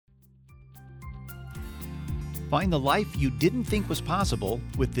Find the life you didn't think was possible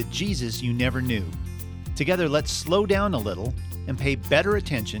with the Jesus you never knew. Together, let's slow down a little and pay better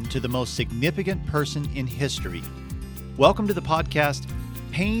attention to the most significant person in history. Welcome to the podcast,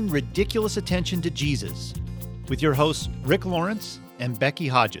 Paying Ridiculous Attention to Jesus, with your hosts Rick Lawrence and Becky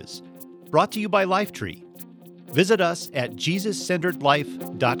Hodges, brought to you by Lifetree. Visit us at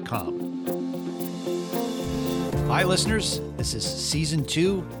JesusCenteredLife.com. Hi, listeners. This is Season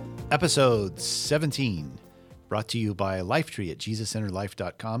 2, Episode 17, brought to you by Lifetree at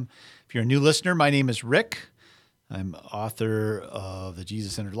JesusCenteredLife.com. If you're a new listener, my name is Rick. I'm author of The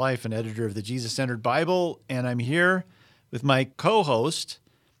Jesus Centered Life and editor of the Jesus Centered Bible, and I'm here with my co-host,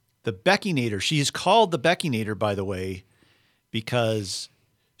 the Becky-nator. She is called the Becky-nator, by the way, because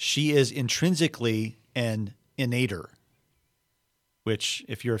she is intrinsically an innator, which,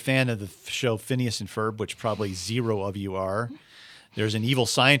 if you're a fan of the show Phineas and Ferb, which probably zero of you are, there's an evil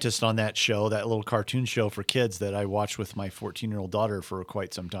scientist on that show, that little cartoon show for kids that I watched with my 14-year-old daughter for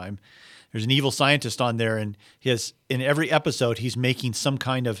quite some time. There's an evil scientist on there, and in every episode, he's making some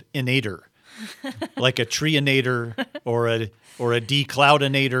kind of innator, like a tree-inator or a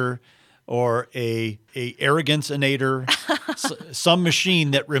decloudinator or a arrogance-inator, some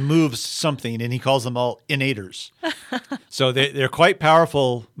machine that removes something, and he calls them all innators. So they're quite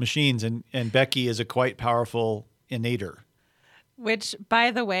powerful machines, and Becky is a quite powerful innator. Which,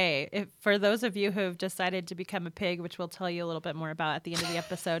 by the way, for those of you who have decided to become a pig, which we'll tell you a little bit more about at the end of the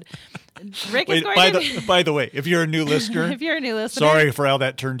episode, Rick is going to... By the way, if you're a new listener... Sorry for how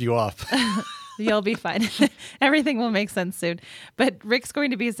that turned you off. You'll be fine. Everything will make sense soon. But Rick's going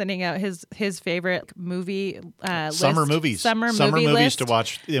to be sending out his favorite movie summer list, movie list to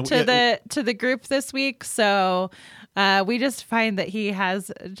watch to the group this week. So we just find that he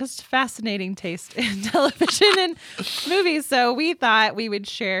has just fascinating taste in television and movies. So we thought we would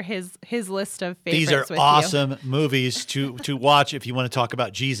share his list of favorites. These are awesome movies to watch if you want to talk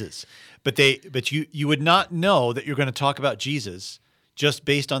about Jesus. But you would not know that you're going to talk about Jesus just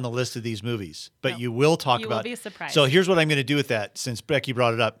based on the list of these movies. But you will talk about... You will be surprised. So here's what I'm going to do with that, since Becky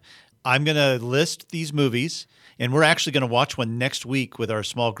brought it up. I'm going to list these movies, and we're actually going to watch one next week with our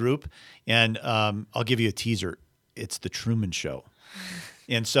small group, and I'll give you a teaser. It's The Truman Show.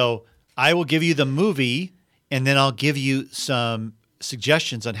 And so I will give you the movie, and then I'll give you some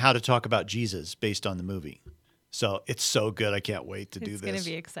suggestions on how to talk about Jesus based on the movie. So it's so good. I can't wait to do this. It's going to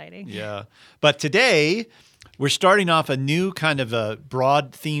be exciting. Yeah. But today, we're starting off a new kind of a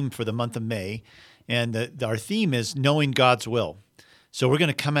broad theme for the month of May, and our theme is knowing God's will. So we're going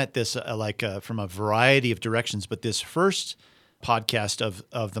to come at this from a variety of directions, but this first podcast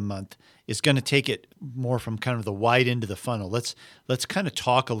of the month is going to take it more from kind of the wide end of the funnel. Let's kind of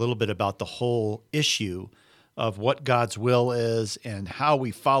talk a little bit about the whole issue of what God's will is and how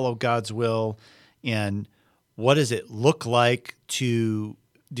we follow God's will, and what does it look like to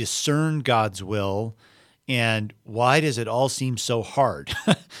discern God's will, and why does it all seem so hard?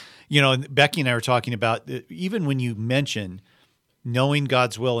 And Becky and I were talking about, even when you mention knowing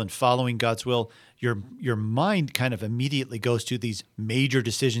God's will and following God's will, your mind kind of immediately goes to these major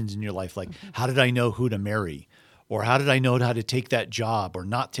decisions in your life, like how did I know who to marry? Or how did I know how to take that job or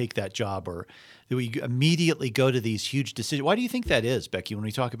not take that job? Or we immediately go to these huge decisions. Why do you think that is, Becky, when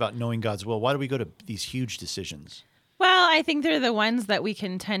we talk about knowing God's will? Why do we go to these huge decisions? Well, I think they're the ones that we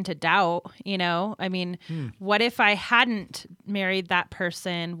can tend to doubt, I mean, what if I hadn't married that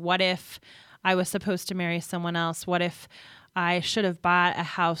person? What if I was supposed to marry someone else? What if I should have bought a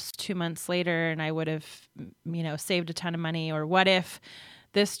house 2 months later and I would have, saved a ton of money? Or what if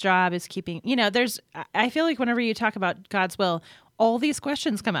this job is keeping, I feel like whenever you talk about God's will, all these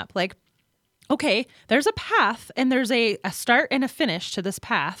questions come up. Like, okay, there's a path and there's a start and a finish to this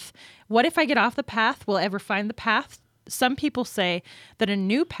path. What if I get off the path? Will I ever find the path? Some people say that a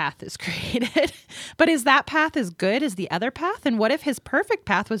new path is created, but is that path as good as the other path? And what if his perfect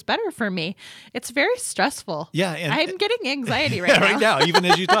path was better for me? It's very stressful. Yeah. I'm getting anxiety right now. Right now, even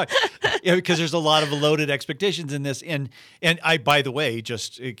as you talk. Because there's a lot of loaded expectations in this. And I, by the way,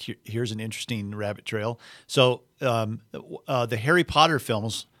 here's an interesting rabbit trail. So the Harry Potter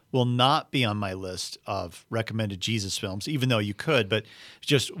films will not be on my list of recommended Jesus films, even though you could. But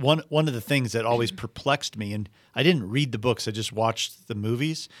just one of the things that always perplexed me, and I didn't read the books, I just watched the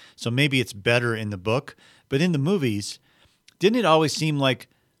movies, so maybe it's better in the book. But in the movies, didn't it always seem like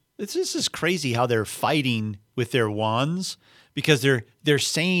this is crazy how they're fighting with their wands? Because they're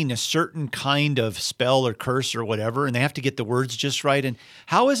saying a certain kind of spell or curse or whatever, and they have to get the words just right. And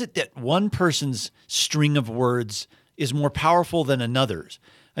how is it that one person's string of words is more powerful than another's?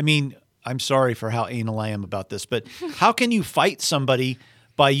 I mean, I'm sorry for how anal I am about this, but how can you fight somebody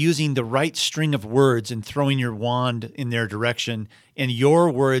by using the right string of words and throwing your wand in their direction, and your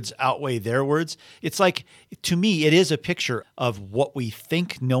words outweigh their words. It's like, to me, it is a picture of what we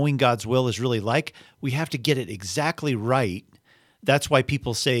think knowing God's will is really like. We have to get it exactly right. That's why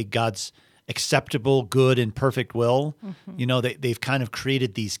people say God's acceptable, good, and perfect will. They've kind of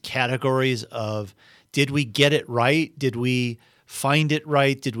created these categories of, did we get it right? Did we find it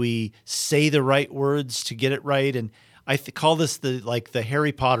right? Did we say the right words to get it right? And I call this the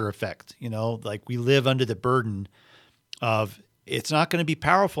Harry Potter effect. Like we live under the burden of, it's not going to be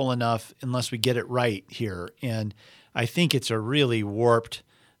powerful enough unless we get it right here. And I think it's a really warped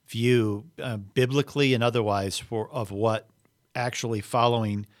view, biblically and otherwise, of what actually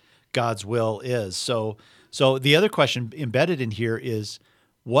following God's will is. So the other question embedded in here is,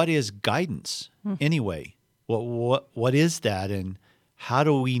 what is guidance anyway? What is that, and how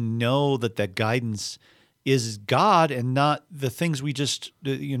do we know that guidance is God and not the things we just,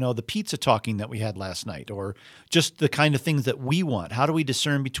 the pizza talking that we had last night, or just the kind of things that we want? How do we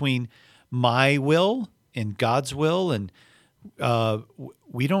discern between my will and God's will? And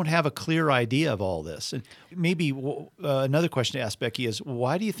we don't have a clear idea of all this. And maybe another question to ask Becky is,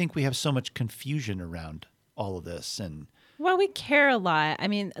 why do you think we have so much confusion around all of this? And well, we care a lot. I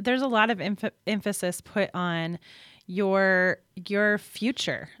mean, there's a lot of emphasis put on your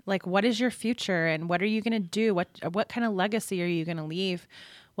future. Like, what is your future, and what are you going to do? What kind of legacy are you going to leave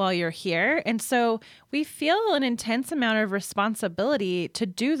while you're here? And so we feel an intense amount of responsibility to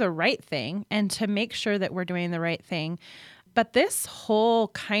do the right thing and to make sure that we're doing the right thing. But this whole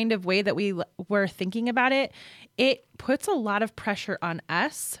kind of way that we were thinking about it, it puts a lot of pressure on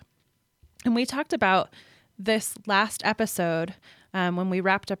us. And we talked about this last episode when we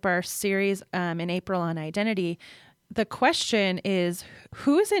wrapped up our series in April on identity. The question is,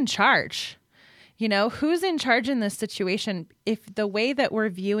 who's in charge? Who's in charge in this situation? If the way that we're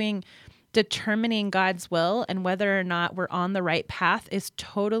viewing determining God's will and whether or not we're on the right path is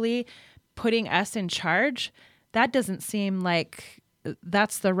totally putting us in charge, that doesn't seem like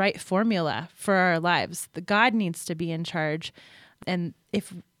that's the right formula for our lives. The God needs to be in charge. And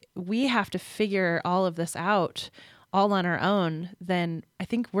if we have to figure all of this out all on our own, then I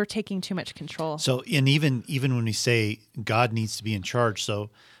think we're taking too much control. So, and even when we say God needs to be in charge, so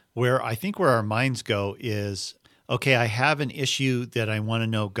where our minds go is, okay, I have an issue that I want to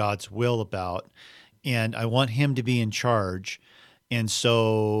know God's will about, and I want him to be in charge. And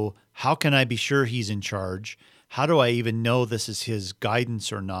so how can I be sure he's in charge? How do I even know this is his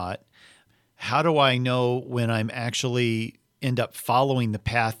guidance or not? How do I know when I'm actually end up following the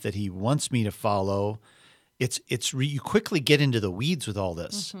path that he wants me to follow? You quickly get into the weeds with all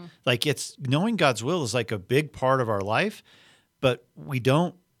this. Mm-hmm. Like, it's knowing God's will is like a big part of our life, but we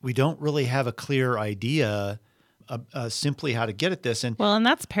don't really have a clear idea simply how to get at this. And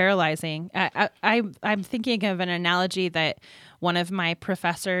that's paralyzing. I'm thinking of an analogy that one of my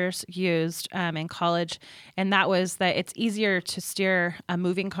professors used in college, and that was that it's easier to steer a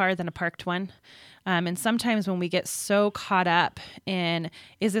moving car than a parked one. And sometimes when we get so caught up in,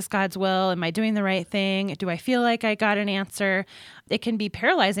 is this God's will? Am I doing the right thing? Do I feel like I got an answer? It can be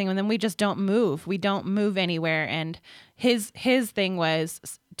paralyzing, and then we just don't move. We don't move anywhere. And his thing was,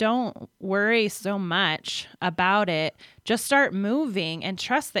 don't worry so much about it. Just start moving and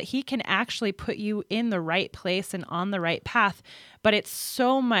trust that he can actually put you in the right place and on the right path. But it's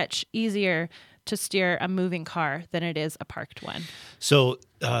so much easier to steer a moving car than it is a parked one. So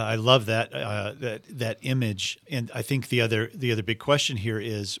I love that image, and I think the other big question here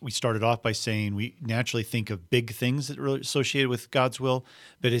is, we started off by saying we naturally think of big things that are associated with God's will,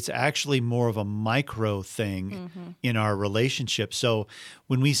 but it's actually more of a micro thing in our relationship. So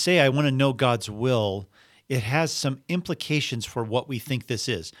when we say, I want to know God's will, it has some implications for what we think this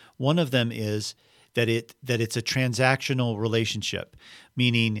is. One of them is that it's a transactional relationship,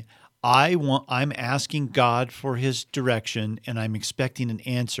 meaning I'm asking God for his direction, and I'm expecting an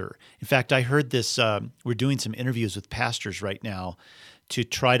answer. In fact, I heard this, we're doing some interviews with pastors right now to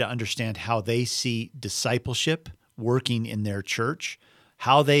try to understand how they see discipleship working in their church,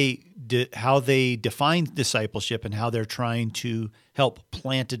 how they define discipleship, and how they're trying to help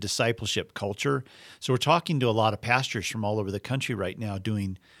plant a discipleship culture. So we're talking to a lot of pastors from all over the country right now,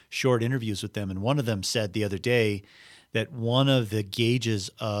 doing short interviews with them. And one of them said the other day that one of the gauges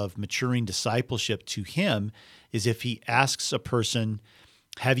of maturing discipleship to him is if he asks a person,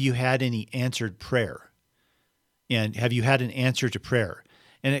 have you had any answered prayer? And have you had an answer to prayer?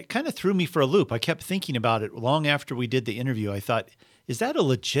 And it kind of threw me for a loop. I kept thinking about it long after we did the interview. I thought, is that a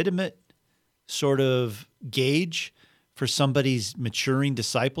legitimate sort of gauge for somebody's maturing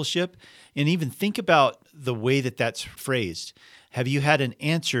discipleship? And even think about the way that that's phrased. Have you had an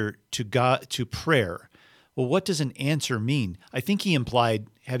answer to God, to prayer? Well, what does an answer mean? I think he implied,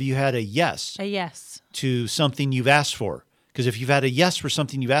 have you had a yes? A yes. To something you've asked for? Because if you've had a yes for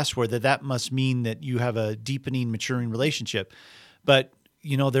something you've asked for, that must mean that you have a deepening, maturing relationship. But,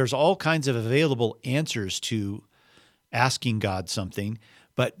 there's all kinds of available answers to asking God something.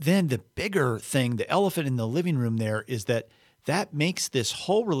 But then the bigger thing, the elephant in the living room there, is that makes this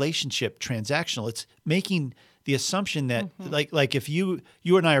whole relationship transactional. It's making the assumption that, like if you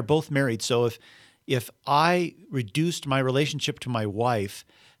and I are both married, so if I reduced my relationship to my wife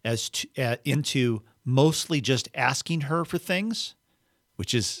into mostly just asking her for things,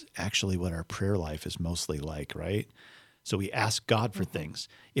 which is actually what our prayer life is mostly like, right? So we ask God for things.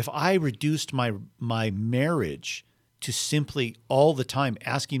 If I reduced my marriage to simply all the time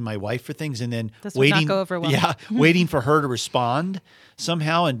asking my wife for things and then this would not go over well. waiting for her to respond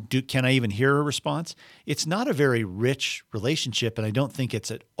somehow, and can I even hear her response? It's not a very rich relationship, and I don't think it's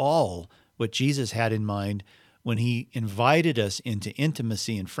at all what Jesus had in mind when he invited us into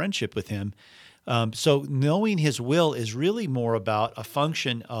intimacy and friendship with him. So knowing his will is really more about a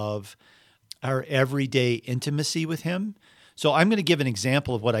function of our everyday intimacy with him. So I'm going to give an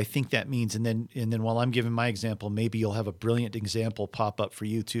example of what I think that means, and then while I'm giving my example, maybe you'll have a brilliant example pop up for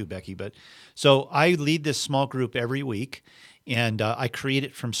you too, Becky. But so I lead this small group every week, and I create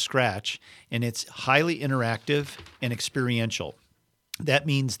it from scratch, and it's highly interactive and experiential. That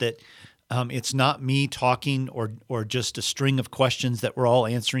means that it's not me talking or just a string of questions that we're all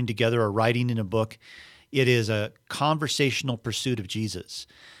answering together or writing in a book. It is a conversational pursuit of Jesus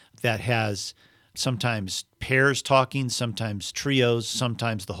that has sometimes pairs talking, sometimes trios,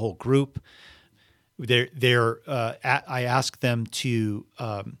 sometimes the whole group. I ask them to,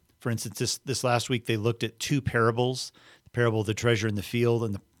 for instance, this last week they looked at two parables, the parable of the treasure in the field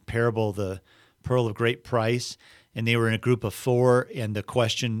and the parable of the pearl of great price. And they were in a group of four, and the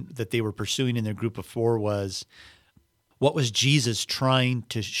question that they were pursuing in their group of four was, what was Jesus trying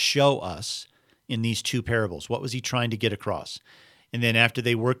to show us in these two parables? What was he trying to get across? And then after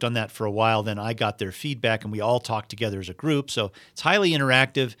they worked on that for a while, then I got their feedback, and we all talked together as a group. So it's highly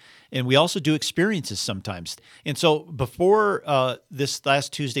interactive, and we also do experiences sometimes. And so before this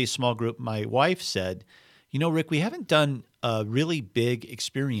last Tuesday's small group, my wife said, Rick, we haven't done a really big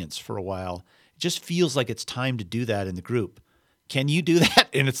experience for a while. Just feels like it's time to do that in the group. Can you do that?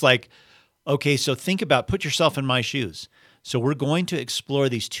 And it's like, okay, so put yourself in my shoes. So we're going to explore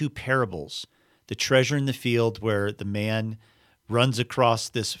these two parables, the treasure in the field, where the man runs across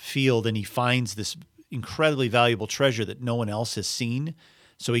this field and he finds this incredibly valuable treasure that no one else has seen.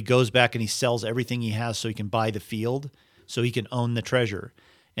 So he goes back and he sells everything he has so he can buy the field, so he can own the treasure.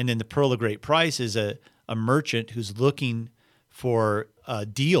 And then the pearl of great price is a merchant who's looking for a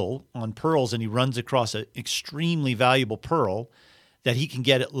deal on pearls, and he runs across an extremely valuable pearl that he can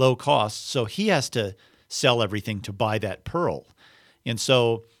get at low cost. So he has to sell everything to buy that pearl. And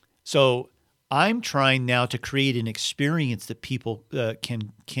so I'm trying now to create an experience that people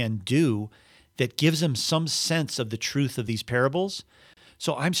can do that gives them some sense of the truth of these parables.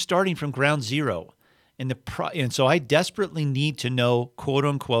 So I'm starting from ground zero. And so I desperately need to know, quote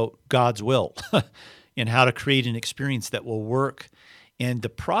unquote, God's will and how to create an experience that will work. And the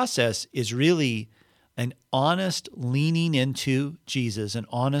process is really an honest leaning into Jesus, an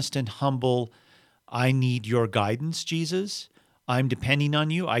honest and humble, I need your guidance, Jesus. I'm depending on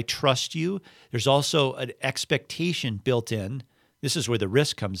you. I trust you. There's also an expectation built in. This is where the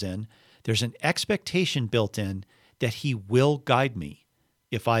risk comes in. There's an expectation built in that he will guide me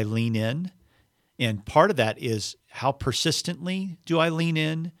if I lean in. And part of that is, how persistently do I lean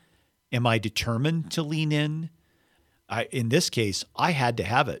in? Am I determined to lean in? In this case, I had to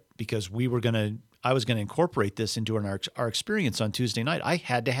have it because I was going to incorporate this into our experience on Tuesday night. I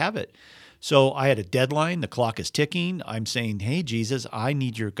had to have it. So I had a deadline. The clock is ticking. I'm saying, hey, Jesus, I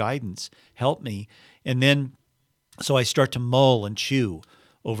need your guidance. Help me. And then, so I start to mull and chew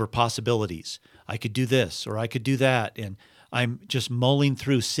over possibilities. I could do this or I could do that. And I'm just mulling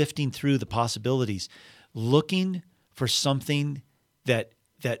through, sifting through the possibilities, looking for something that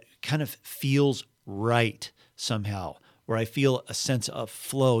kind of feels right somehow, where I feel a sense of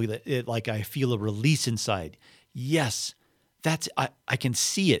flow, like I feel a release inside. Yes, I can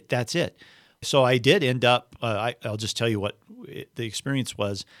see it. That's it. So I did end up, I'll just tell you what the experience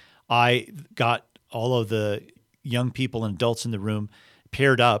was. I got all of the young people and adults in the room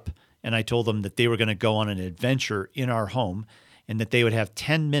paired up, and I told them that they were going to go on an adventure in our home and that they would have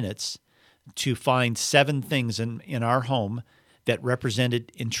 10 minutes to find 7 things in our home that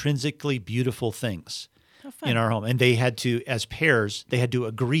represented intrinsically beautiful things in our home. And they had to, as pairs, they had to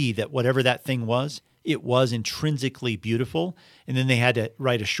agree that whatever that thing was, it was intrinsically beautiful. And then they had to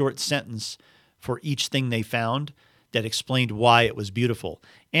write a short sentence for each thing they found that explained why it was beautiful.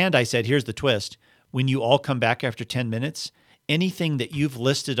 And I said, here's the twist. When you all come back after 10 minutes, anything that you've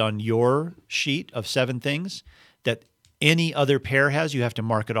listed on your sheet of 7 things that any other pair has, you have to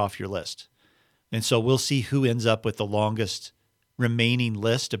mark it off your list. And so we'll see who ends up with the longest remaining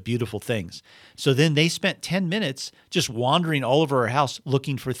list of beautiful things. So then they spent 10 minutes just wandering all over our house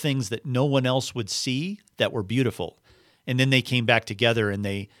looking for things that no one else would see that were beautiful. And then they came back together and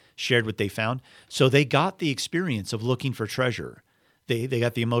they shared what they found. So they got the experience of looking for treasure. They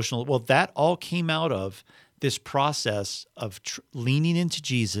got the emotional. Well, that all came out of this process of leaning into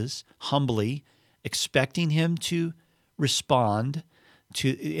Jesus humbly, expecting him to respond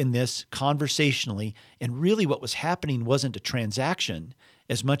in this conversationally. And really what was happening wasn't a transaction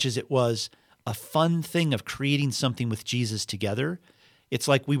as much as it was a fun thing of creating something with Jesus together. It's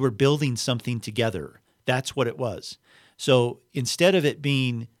like we were building something together. That's what it was. So instead of it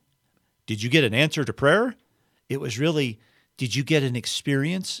being, did you get an answer to prayer? It was really, did you get an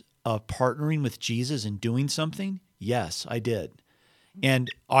experience of partnering with Jesus and doing something? Yes, I did. And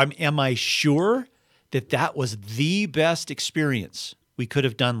am I sure that that was the best experience we could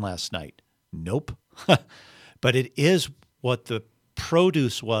have done last night? Nope. But it is what the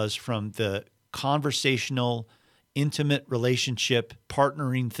produce was from the conversational, intimate relationship,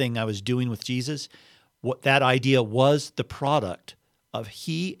 partnering thing I was doing with Jesus. What that idea was the product of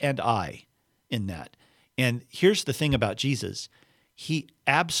he and I in that. And here's the thing about Jesus. He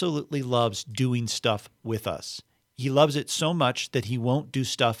absolutely loves doing stuff with us. He loves it so much that he won't do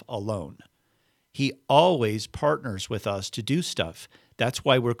stuff alone. He always partners with us to do stuff. That's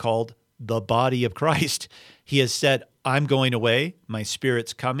why we're called the body of Christ. He has said, I'm going away, my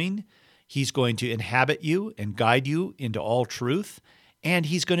Spirit's coming. He's going to inhabit you and guide you into all truth, and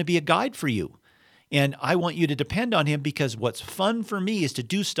he's going to be a guide for you. And I want you to depend on him because what's fun for me is to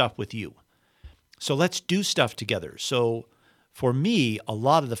do stuff with you. So let's do stuff together. So for me, a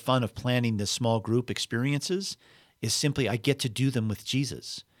lot of the fun of planning this small group experiences is simply I get to do them with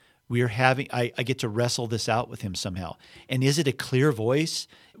Jesus. I get to wrestle this out with him somehow. And is it a clear voice?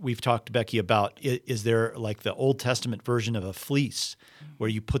 We've talked, Becky, about is there like the Old Testament version of a fleece where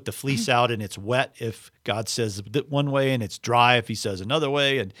you put the fleece out and it's wet if God says one way and it's dry if he says another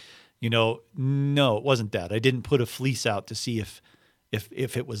way. And, no, it wasn't that. I didn't put a fleece out to see if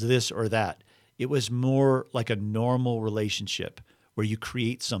it was this or that. It was more like a normal relationship where you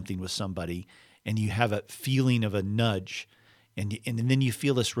create something with somebody and you have a feeling of a nudge. And then you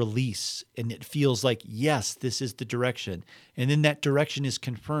feel this release, and it feels like, yes, this is the direction. And then that direction is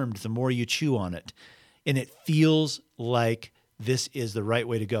confirmed the more you chew on it. And it feels like this is the right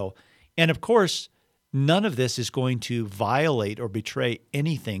way to go. And of course, none of this is going to violate or betray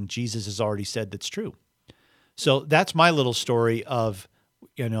anything Jesus has already said that's true. So that's my little story of,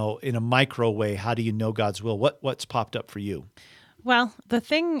 in a micro way, how do you know God's will? What's popped up for you? Well, the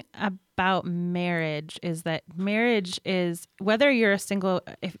thing about marriage is that marriage is, whether you're a single,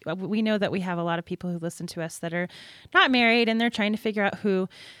 if we know that we have a lot of people who listen to us that are not married and they're trying to figure out who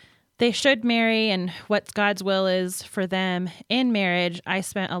they should marry and what God's will is for them in marriage. I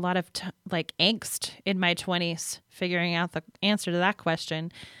spent a lot of angst in my 20s figuring out the answer to that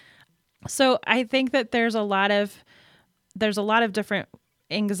question. So I think that there's a lot of different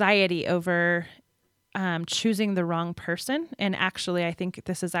anxiety over choosing the wrong person. And actually, I think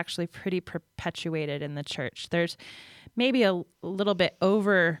this is actually pretty perpetuated in the church. There's maybe a little bit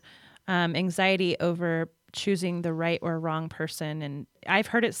over anxiety over choosing the right or wrong person. And I've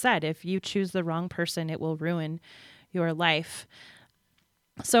heard it said, if you choose the wrong person, it will ruin your life.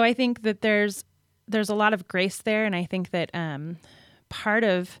 So I think that there's a lot of grace there. And I think that part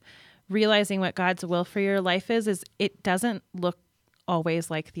of realizing what God's will for your life is it doesn't look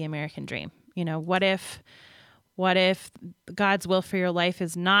always like the American dream. What if God's will for your life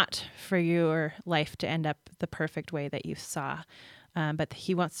is not for your life to end up the perfect way that you saw, but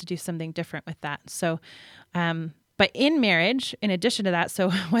he wants to do something different with that. So, but in marriage, in addition to that, so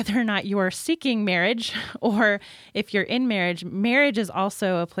whether or not you're seeking marriage or if you're in marriage, marriage is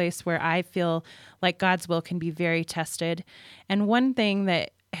also a place where I feel like God's will can be very tested. And one thing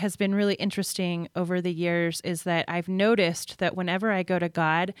that has been really interesting over the years is that I've noticed that whenever I go to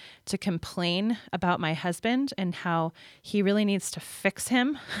God to complain about my husband and how he really needs to fix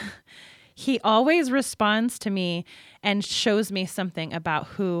him, he always responds to me and shows me something about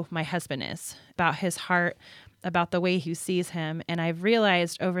who my husband is, about his heart, about the way he sees him. And I've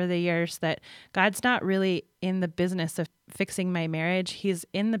realized over the years that God's not really in the business of fixing my marriage. He's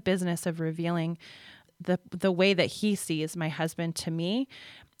in the business of revealing the way that he sees my husband to me,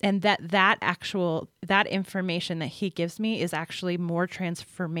 and that information that he gives me is actually more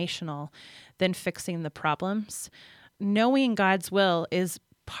transformational than fixing the problems. Knowing God's will is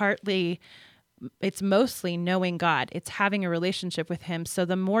it's mostly knowing God. It's having a relationship with him. So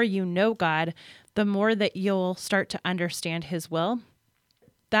the more you know God, the more that you'll start to understand his will.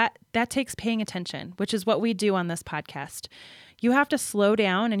 That takes paying attention, which is what we do on this podcast. You have to slow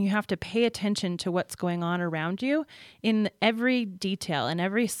down and you have to pay attention to what's going on around you in every detail and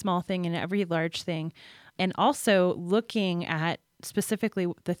every small thing and every large thing. And also looking at specifically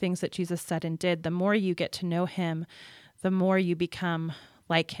the things that Jesus said and did. The more you get to know him, the more you become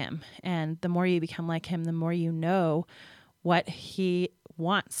like him. And the more you become like him, the more you know what he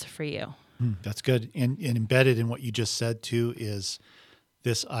wants for you. That's good. And embedded in what you just said too is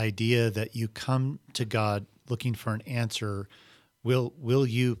this idea that you come to God looking for an answer. Will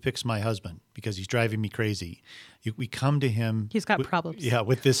you fix my husband because he's driving me crazy? We come to him. He's got problems. Yeah,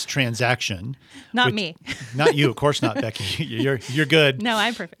 with this transaction. Not me. Not you, of course not, Becky. You're good. No,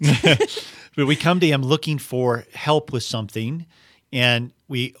 I'm perfect. But we come to him looking for help with something, and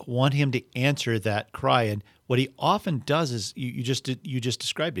we want him to answer that cry. And what he often does is you just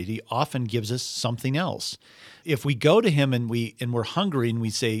described it. He often gives us something else. If we go to him and we're hungry and we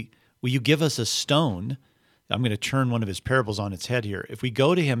say, "Will you give us a stone?" I'm going to turn one of his parables on its head here. If we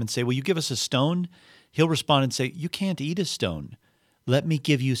go to him and say, "Will you give us a stone?" He'll respond and say, "You can't eat a stone. Let me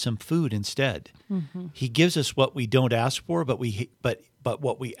give you some food instead." Mm-hmm. He gives us what we don't ask for, but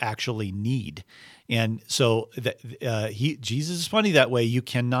what we actually need. And so Jesus is funny that way. You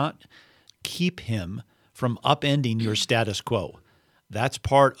cannot keep him from upending your status quo. That's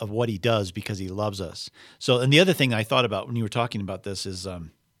part of what he does because he loves us. So, and the other thing I thought about when you were talking about this is,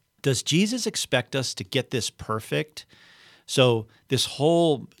 does Jesus expect us to get this perfect? So this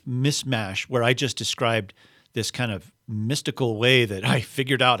whole mismatch where I just described this kind of mystical way that I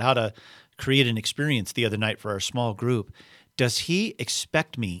figured out how to create an experience the other night for our small group, does he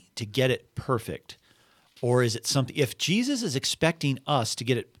expect me to get it perfect? Or is it something, if Jesus is expecting us to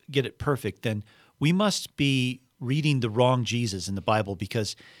get it perfect, then we must be reading the wrong Jesus in the Bible,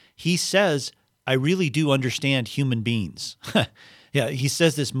 because he says, I really do understand human beings. Yeah, he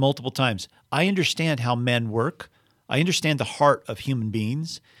says this multiple times. I understand how men work. I understand the heart of human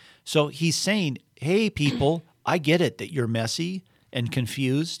beings. So he's saying, hey, people, I get it that you're messy and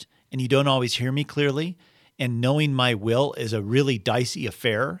confused and you don't always hear me clearly. And knowing my will is a really dicey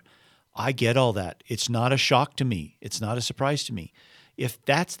affair. I get all that. It's not a shock to me. It's not a surprise to me. If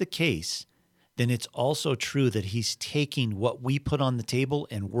that's the case, then it's also true that he's taking what we put on the table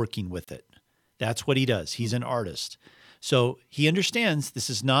and working with it. That's what he does. He's an artist. So he understands this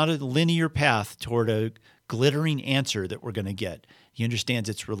is not a linear path toward a glittering answer that we're going to get. He understands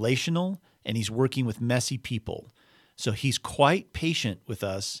it's relational, and he's working with messy people. So he's quite patient with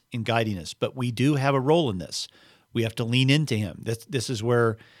us in guiding us, but we do have a role in this. We have to lean into him. This is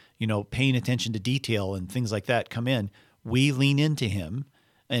where, paying attention to detail and things like that come in. We lean into him,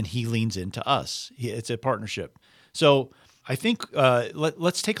 and he leans into us. It's a partnership. So I think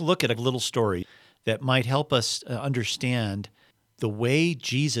let's take a look at a little story that might help us understand the way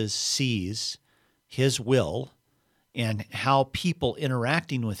Jesus sees his will and how people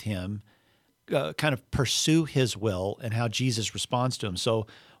interacting with him kind of pursue his will and how Jesus responds to him. So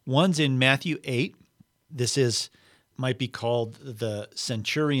one's in Matthew 8. This might be called the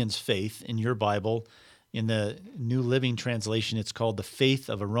centurion's faith in your Bible. In the New Living Translation, it's called the faith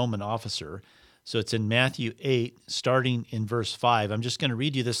of a Roman officer. So it's in Matthew 8, starting in verse 5. I'm just going to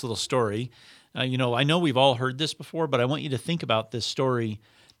read you this little story. I know we've all heard this before, but I want you to think about this story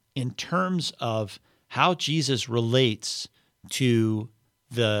in terms of how Jesus relates to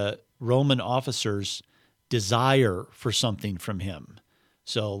the Roman officer's desire for something from him.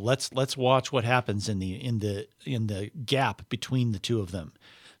 So let's watch what happens in the gap between the two of them.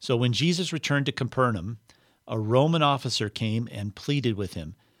 So when Jesus returned to Capernaum, a Roman officer came and pleaded with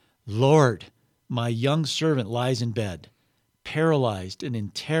him, "Lord, my young servant lies in bed, paralyzed and in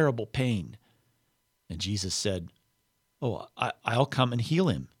terrible pain." And Jesus said, "Oh, I'll come and heal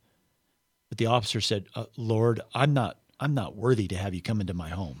him." But the officer said, "Lord, I'm not worthy to have you come into my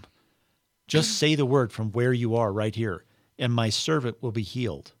home. Just say the word from where you are right here, and my servant will be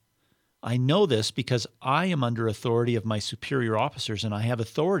healed. I know this because I am under authority of my superior officers, and I have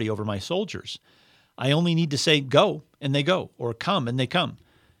authority over my soldiers. I only need to say, 'Go,' and they go, or 'Come,' and they come.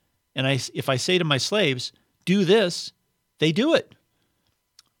 And if I say to my slaves, 'Do this,' they do it."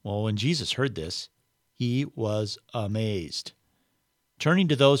 Well, when Jesus heard this, he was amazed. Turning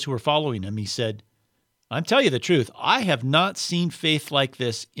to those who were following him, he said, "I'm telling you the truth, I have not seen faith like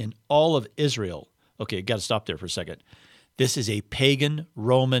this in all of Israel." Okay, got to stop there for a second. This is a pagan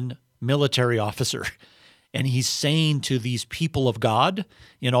Roman military officer. And he's saying to these people of God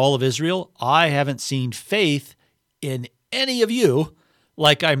in all of Israel, I haven't seen faith in any of you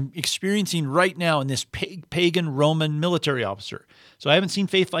like I'm experiencing right now in this pagan Roman military officer. So I haven't seen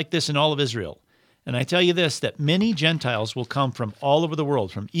faith like this in all of Israel. And I tell you this, that many Gentiles will come from all over the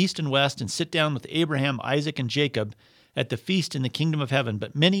world, from east and west, and sit down with Abraham, Isaac, and Jacob at the feast in the kingdom of heaven.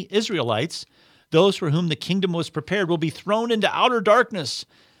 But many Israelites, those for whom the kingdom was prepared, will be thrown into outer darkness,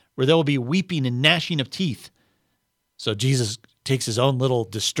 where there will be weeping and gnashing of teeth. So Jesus takes his own little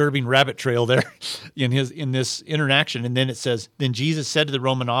disturbing rabbit trail there in this interaction. And then it says, then Jesus said to the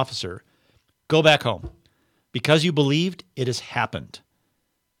Roman officer, go back home. Because you believed, it has happened.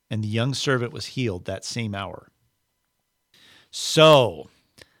 And the young servant was healed that same hour. So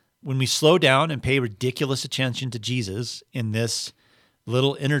when we slow down and pay ridiculous attention to Jesus in this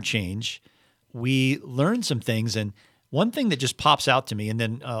little interchange, we learn some things. And one thing that just pops out to me, and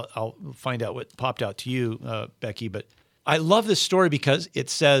then I'll find out what popped out to you, Becky, but I love this story because it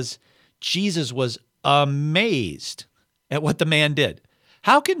says Jesus was amazed at what the man did.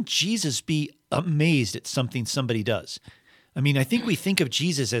 How can Jesus be amazed at something somebody does? I mean, I think we think of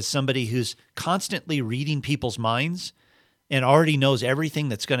Jesus as somebody who's constantly reading people's minds and already knows everything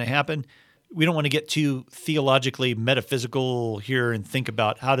that's going to happen. We don't want to get too theologically metaphysical here and think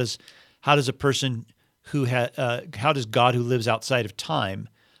about how does a person how does God who lives outside of time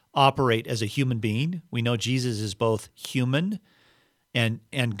operate as a human being? We know Jesus is both human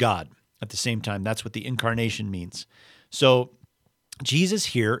and God at the same time. That's what the incarnation means. So Jesus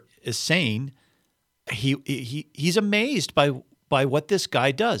here is saying he's amazed by what this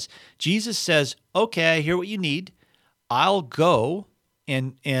guy does. Jesus says, "Okay, I hear what you need. I'll go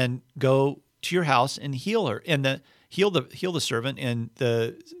and go to your house and heal her and heal the servant." And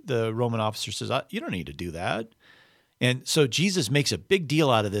the Roman officer says, "You don't need to do that." And so Jesus makes a big deal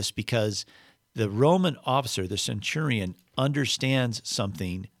out of this because the Roman officer, the centurion, understands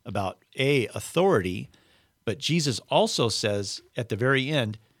something about authority, but Jesus also says at the very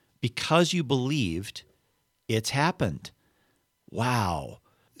end, because you believed, it's happened. Wow.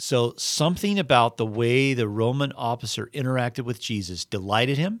 So something about the way the Roman officer interacted with Jesus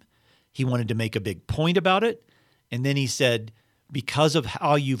delighted him. He wanted to make a big point about it. And then he said, because of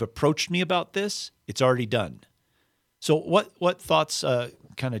how you've approached me about this, it's already done. So what thoughts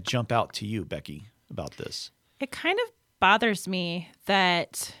kind of jump out to you, Becky, about this? It kind of bothers me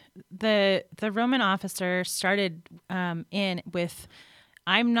that the Roman officer started in with,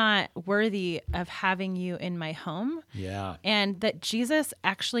 I'm not worthy of having you in my home. Yeah. And that Jesus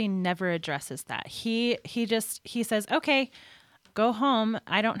actually never addresses that. He says, okay, go home.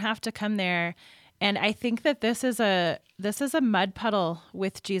 I don't have to come there. And I think that this is a mud puddle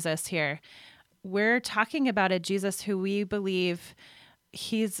with Jesus here. We're talking about a Jesus who we believe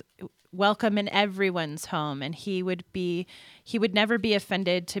he's welcome in everyone's home, and he would never be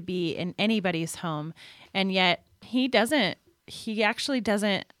offended to be in anybody's home. And yet he actually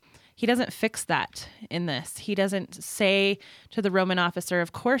doesn't fix that in this. He doesn't say to the Roman officer,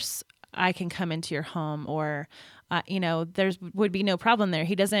 of course I can come into your home, or there would be no problem there.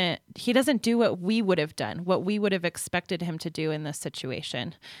 He doesn't do what we would have done, what we would have expected him to do in this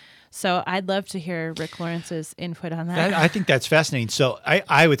situation. So I'd love to hear Rick Lawrence's input on that. I think that's fascinating. So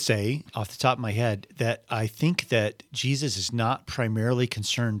I would say, off the top of my head, that I think that Jesus is not primarily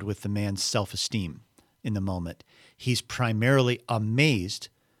concerned with the man's self-esteem in the moment. He's primarily amazed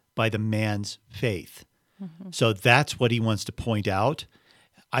by the man's faith. Mm-hmm. So that's what he wants to point out.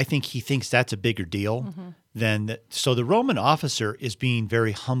 I think he thinks that's a bigger deal than that. So the Roman officer is being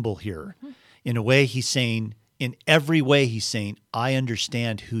very humble here. Mm-hmm. In a way, in every way, he's saying, I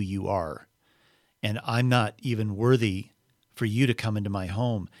understand who you are, and I'm not even worthy for you to come into my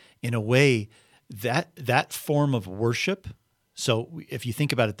home. In a way, that form of worship, so if you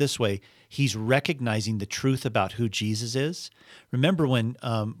think about it this way, he's recognizing the truth about who Jesus is. Remember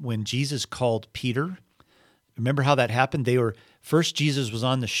when Jesus called Peter? Remember how that happened? First Jesus was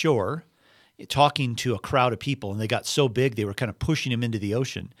on the shore talking to a crowd of people, and they got so big they were kind of pushing him into the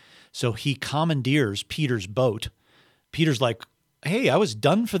ocean. So he commandeers Peter's boat. Peter's like, hey, I was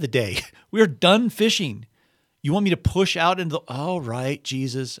done for the day. We're done fishing. You want me to push out into the... All right,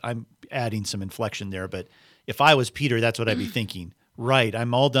 Jesus. I'm adding some inflection there, but if I was Peter, that's what I'd be thinking. Right,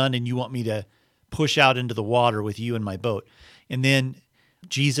 I'm all done, and you want me to push out into the water with you in my boat. And then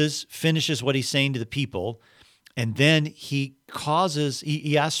Jesus finishes what he's saying to the people, and then he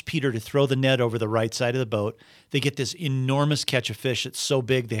asks Peter to throw the net over the right side of the boat. They get this enormous catch of fish. It's so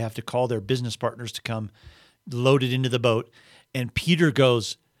big they have to call their business partners to come load it into the boat. And Peter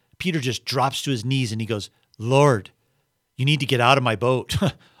Peter just drops to his knees and he goes, Lord, you need to get out of my boat.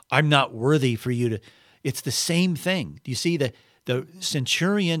 I'm not worthy for you to. It's the same thing. Do you see that the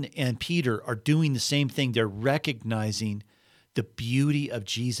centurion and Peter are doing the same thing? They're recognizing the beauty of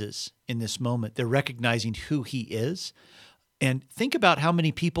Jesus in this moment. They're recognizing who he is. And think about how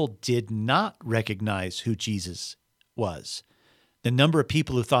many people did not recognize who Jesus was. The number of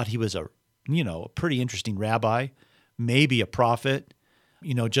people who thought he was a pretty interesting rabbi, maybe a prophet,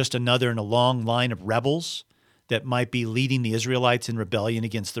 just another in a long line of rebels that might be leading the Israelites in rebellion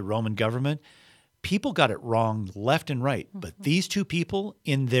against the Roman government. People got it wrong left and right. But these two people,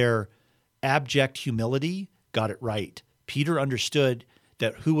 in their abject humility, got it right. Peter understood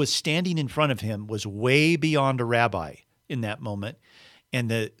that who was standing in front of him was way beyond a rabbi in that moment. And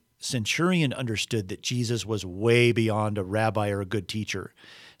the centurion understood that Jesus was way beyond a rabbi or a good teacher.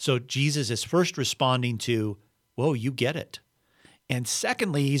 So Jesus is first responding to, whoa, you get it. And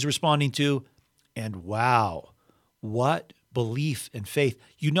secondly, he's responding to, and wow, what belief and faith.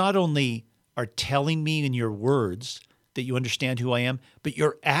 You not only are telling me in your words that you understand who I am, but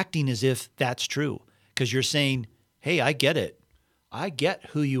you're acting as if that's true, because you're saying, hey, I get it. I get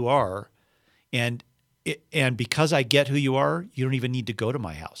who you are. And because I get who you are, you don't even need to go to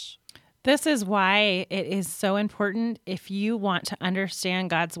my house. This is why it is so important, if you want to understand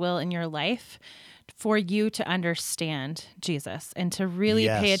God's will in your life, for you to understand Jesus and to really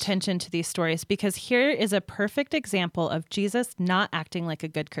pay attention to these stories, because here is a perfect example of Jesus not acting like a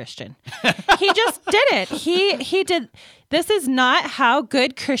good Christian. He just did it. He did. This is not how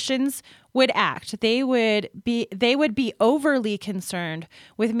good Christians would act. They would be overly concerned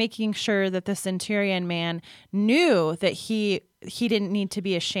with making sure that the centurion man knew that he didn't need to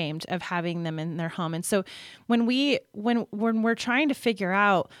be ashamed of having them in their home. And so when we're trying to figure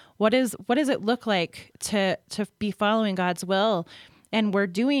out what does it look like to be following God's will, and we're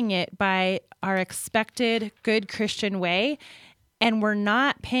doing it by our expected good Christian way, and we're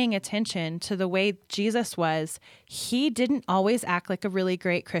not paying attention to the way Jesus was, he didn't always act like a really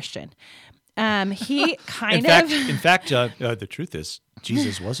great Christian. He kind of... In fact, the truth is,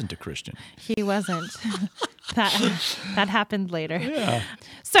 Jesus wasn't a Christian. He wasn't. That happened later. Yeah.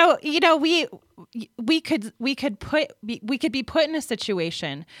 So, we could be put in a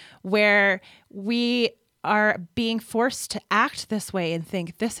situation where we are being forced to act this way and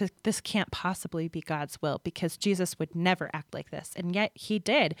think this can't possibly be God's will, because Jesus would never act like this, and yet he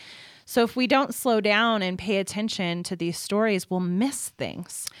did. So if we don't slow down and pay attention to these stories, we'll miss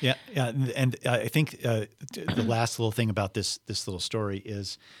things. Yeah, and I think the last little thing about this little story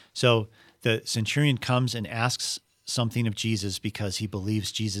is, so the centurion comes and asks something of Jesus because he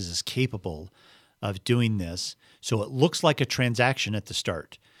believes Jesus is capable of doing this. So it looks like a transaction at the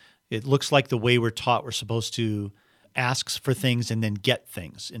start. It looks like the way we're taught we're supposed to ask for things and then get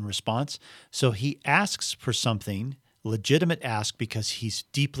things in response. So he asks for something, legitimate ask, because he's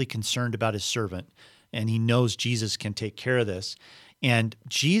deeply concerned about his servant and he knows Jesus can take care of this. And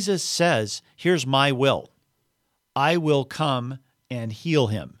Jesus says, here's my will. I will come and heal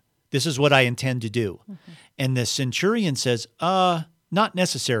him. This is what I intend to do. Mm-hmm. And the centurion says, not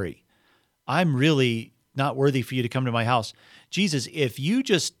necessary. I'm really not worthy for you to come to my house. Jesus, if you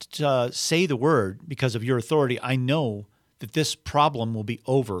just say the word because of your authority, I know that this problem will be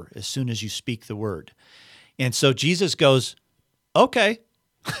over as soon as you speak the word. And so Jesus goes, okay,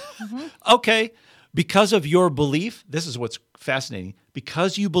 mm-hmm. Okay, because of your belief, this is what's fascinating,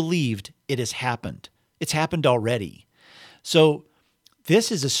 because you believed, it has happened. It's happened already. So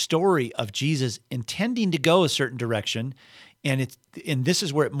this is a story of Jesus intending to go a certain direction, and this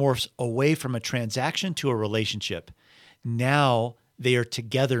is where it morphs away from a transaction to a relationship. Now they are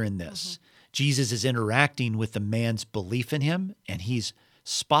together in this. Mm-hmm. Jesus is interacting with the man's belief in him, and he's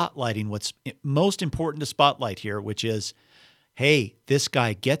spotlighting what's most important to spotlight here, which is, hey, this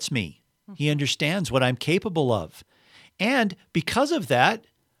guy gets me. Mm-hmm. He understands what I'm capable of. And because of that,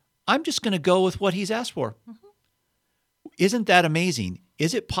 I'm just going to go with what he's asked for. Mm-hmm. Isn't that amazing?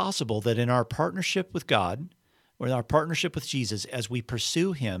 Is it possible that in our partnership with God, or in our partnership with Jesus, as we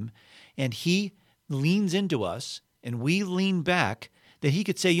pursue him and he leans into us and we lean back, that he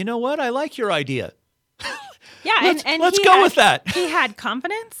could say, you know what? I like your idea. Yeah, let's go with that. He had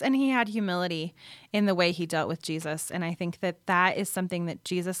confidence and he had humility in the way he dealt with Jesus. And I think that is something that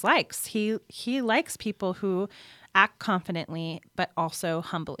Jesus likes. He likes people who act confidently, but also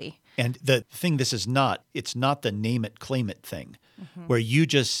humbly. And the thing it's not the name it, claim it thing, mm-hmm. where you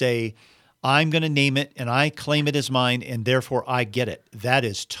just say, I'm going to name it and I claim it as mine and therefore I get it. That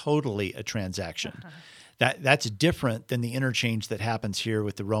is totally a transaction. Uh-huh. That's different than the interchange that happens here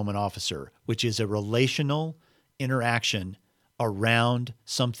with the Roman officer, which is a relational interaction around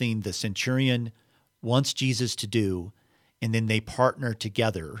something the centurion wants Jesus to do, and then they partner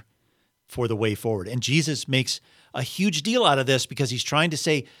together for the way forward. And Jesus makes a huge deal out of this because he's trying to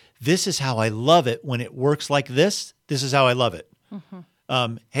say, this is how I love it when it works like this. This is how I love it.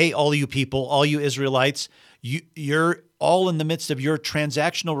 Hey, all you people, all you Israelites, you're all in the midst of your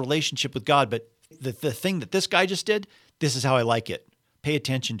transactional relationship with God, but the thing that this guy just did, this is how I like it. Pay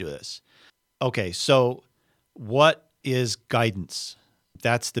attention to this. Okay, so what is guidance?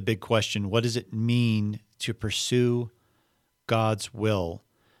 That's the big question. What does it mean to pursue God's will?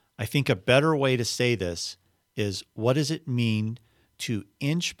 I think a better way to say this is, what does it mean to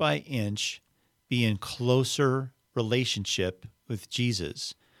inch by inch be in closer relationship with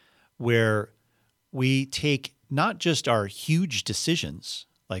Jesus, where we take not just our huge decisions,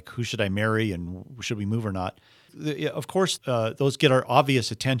 like who should I marry and should we move or not. Of course, those get our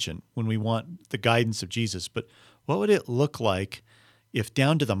obvious attention when we want the guidance of Jesus. But what would it look like if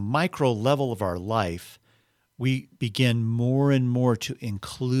down to the micro level of our life, we begin more and more to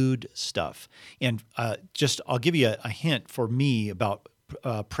include stuff? And I'll give you a hint for me about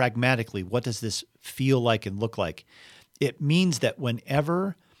pragmatically, what does this feel like and look like? It means that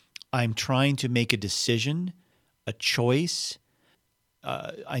whenever I'm trying to make a decision, a choice,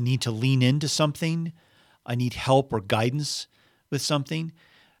 I need to lean into something, I need help or guidance with something,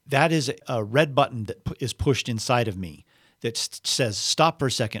 that is a red button that is pushed inside of me that says, stop for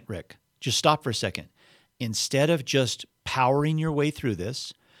a second, Rick. Just stop for a second. Instead of just powering your way through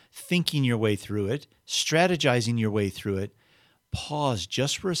this, thinking your way through it, strategizing your way through it, pause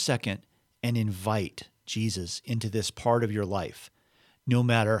just for a second and invite Jesus into this part of your life, no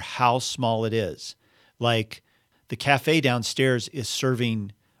matter how small it is. Like the cafe downstairs is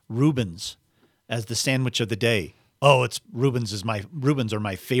serving Reubens as the sandwich of the day. Oh, Reubens are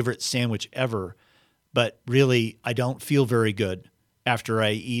my favorite sandwich ever, but really I don't feel very good after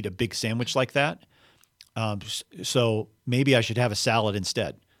I eat a big sandwich like that. So maybe I should have a salad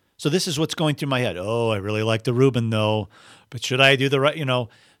instead. So this is what's going through my head. Oh, I really like the Reuben though, but should I do the right,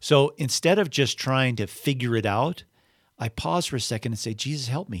 So instead of just trying to figure it out, I pause for a second and say, Jesus,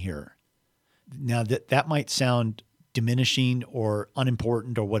 help me here. Now that might sound diminishing or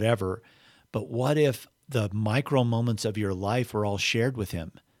unimportant or whatever, but what if the micro moments of your life were all shared with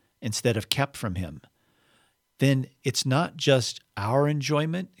him instead of kept from him? Then it's not just our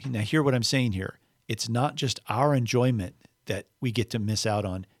enjoyment. Now hear what I'm saying here. It's not just our enjoyment that we get to miss out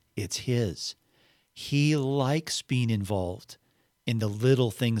on. It's his. He likes being involved in the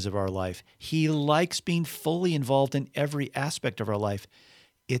little things of our life. He likes being fully involved in every aspect of our life.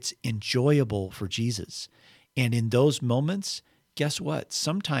 It's enjoyable for Jesus. And in those moments, guess what?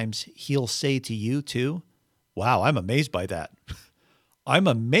 Sometimes he'll say to you too, wow, I'm amazed by that. I'm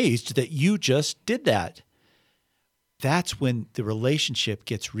amazed that you just did that. That's when the relationship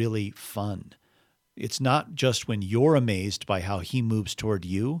gets really fun. It's not just when you're amazed by how he moves toward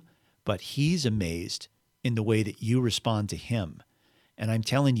you, but he's amazed in the way that you respond to him. And I'm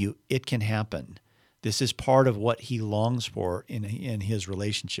telling you, it can happen. This is part of what he longs for in his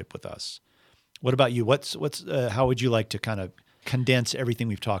relationship with us. What about you? How would you like to kind of condense everything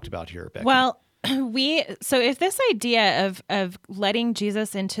we've talked about here, Becky? Well, so if this idea of letting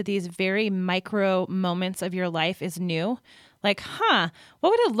Jesus into these very micro moments of your life is new, like, what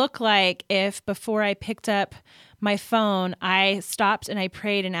would it look like if before I picked up my phone, I stopped and I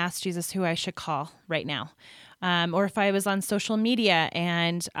prayed and asked Jesus who I should call right now? Or if I was on social media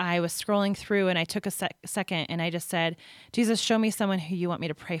and I was scrolling through and I took a second and I just said, Jesus, show me someone who you want me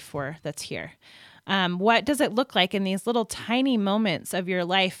to pray for that's here. What does it look like in these little tiny moments of your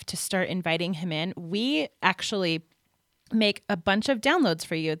life to start inviting him in? We actually make a bunch of downloads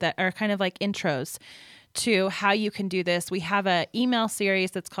for you that are kind of like intros to how you can do this. We have an email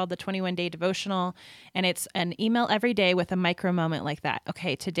series that's called the 21-Day Devotional, and it's an email every day with a micro moment like that.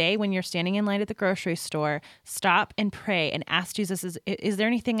 Okay, today when you're standing in line at the grocery store, stop and pray and ask Jesus, is there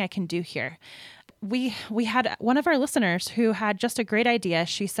anything I can do here? We had one of our listeners who had just a great idea.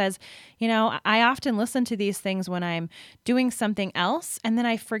 She says, I often listen to these things when I'm doing something else, and then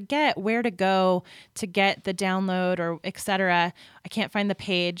I forget where to go to get the download or et cetera. I can't find the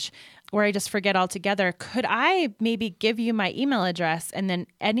page, or I just forget altogether. Could I maybe give you my email address? And then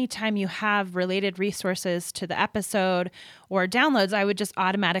anytime you have related resources to the episode or downloads, I would just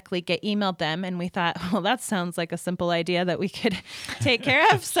automatically get emailed them. And we thought, well, that sounds like a simple idea that we could take care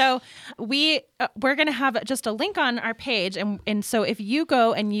of. So we're going to have just a link on our page. And so if you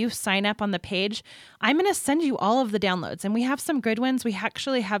go and you sign up on the page, I'm going to send you all of the downloads. And we have some good ones. We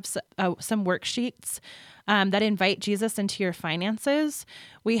actually have some worksheets that invite Jesus into your finances.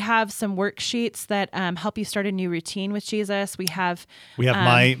 We have some worksheets that help you start a new routine with Jesus. We have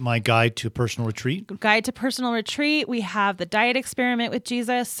my guide to personal retreat. We have the diet experiment with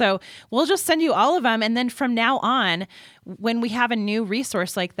Jesus. So we'll just send you all of them. And then from now on, when we have a new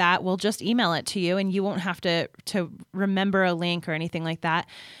resource like that, we'll just email it to you and you won't have to remember a link or anything like that.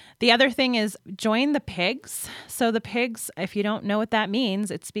 The other thing is join the pigs. So the pigs, if you don't know what that means,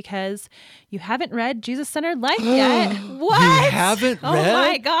 it's because you haven't read Jesus-Centered Life yet. What? You haven't read? Oh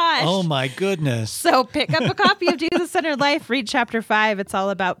my gosh. Oh my goodness. So pick up a copy of Jesus-Centered Life, read chapter 5. It's all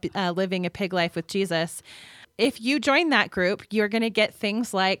about living a pig life with Jesus. If you join that group, you're going to get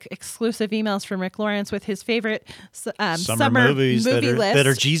things like exclusive emails from Rick Lawrence with his favorite summer movies movie list. that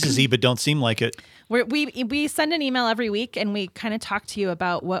are Jesus-y but don't seem like it. We send an email every week and we kind of talk to you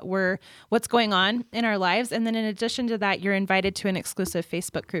about what's going on in our lives. And then in addition to that, you're invited to an exclusive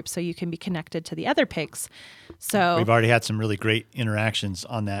Facebook group so you can be connected to the other pigs. So we've already had some really great interactions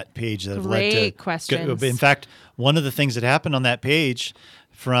on that page that have led to great questions. In fact, one of the things that happened on that page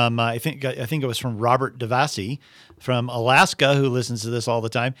from I think it was from Robert Devassi from Alaska, who listens to this all the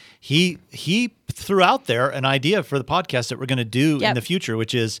time. He threw out there an idea for the podcast that we're going to do in the future,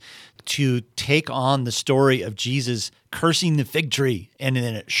 which is to take on the story of Jesus cursing the fig tree and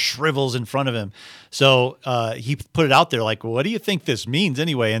then it shrivels in front of him. So he put it out there like, well, what do you think this means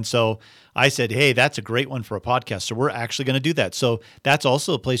anyway? And so I said, hey, that's a great one for a podcast. So we're actually going to do that. So that's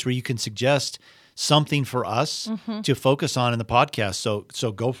also a place where you can suggest something for us to focus on in the podcast.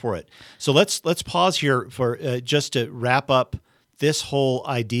 So go for it. So let's pause here for just to wrap up this whole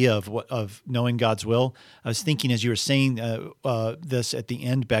idea of knowing God's will. I was thinking as you were saying this at the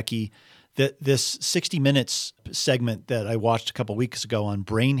end, Becky, that this 60 Minutes segment that I watched a couple weeks ago on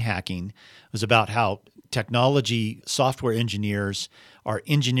brain hacking was about how technology software engineers are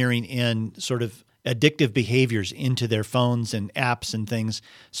engineering in sort of addictive behaviors into their phones and apps and things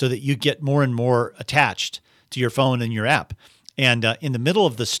so that you get more and more attached to your phone and your app. And in the middle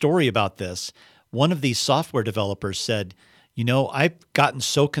of the story about this, one of these software developers said, you know, I've gotten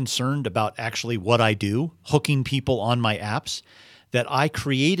so concerned about actually what I do, hooking people on my apps, that I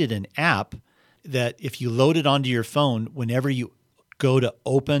created an app that if you load it onto your phone, whenever you go to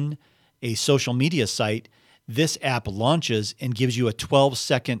open a social media site, this app launches and gives you a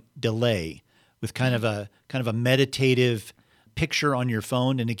 12-second delay with kind of a meditative picture on your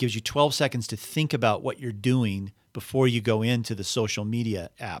phone, and it gives you 12 seconds to think about what you're doing before you go into the social media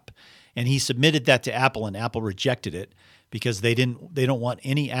app. And he submitted that to Apple, and Apple rejected it because they don't want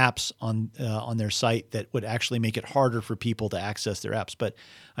any apps on their site that would actually make it harder for people to access their apps. But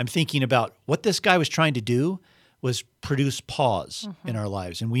I'm thinking about what this guy was trying to do was produce pause in our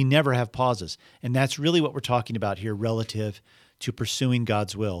lives, and we never have pauses. And that's really what we're talking about here relative to pursuing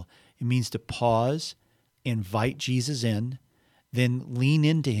God's will. It means to pause, invite Jesus in, then lean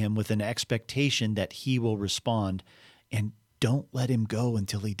into him with an expectation that he will respond, and don't let him go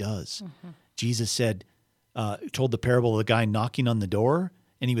until he does. Jesus said, told the parable of the guy knocking on the door,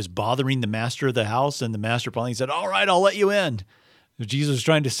 and he was bothering the master of the house, and the master finally said, all right, I'll let you in. Jesus was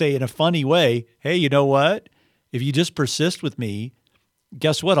trying to say in a funny way, hey, you know what? If you just persist with me,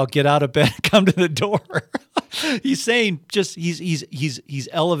 guess what? I'll get out of bed and come to the door. He's saying he's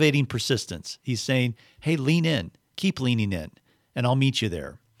elevating persistence. He's saying, hey, lean in, keep leaning in, and I'll meet you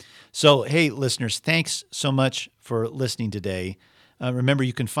there. So, hey, listeners, thanks so much for listening today. Remember,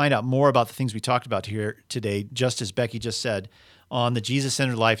 you can find out more about the things we talked about here today, just as Becky just said, on the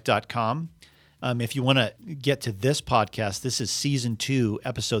JesusCenteredLife.com. If you want to get to this podcast, this is Season 2,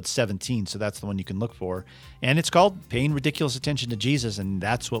 Episode 17, so that's the one you can look for. And it's called Paying Ridiculous Attention to Jesus, and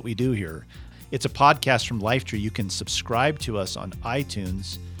that's what we do here. It's a podcast from Lifetree. You can subscribe to us on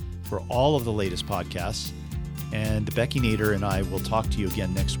iTunes for all of the latest podcasts. And Becky Nader and I will talk to you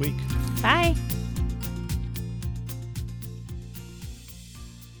again next week. Bye.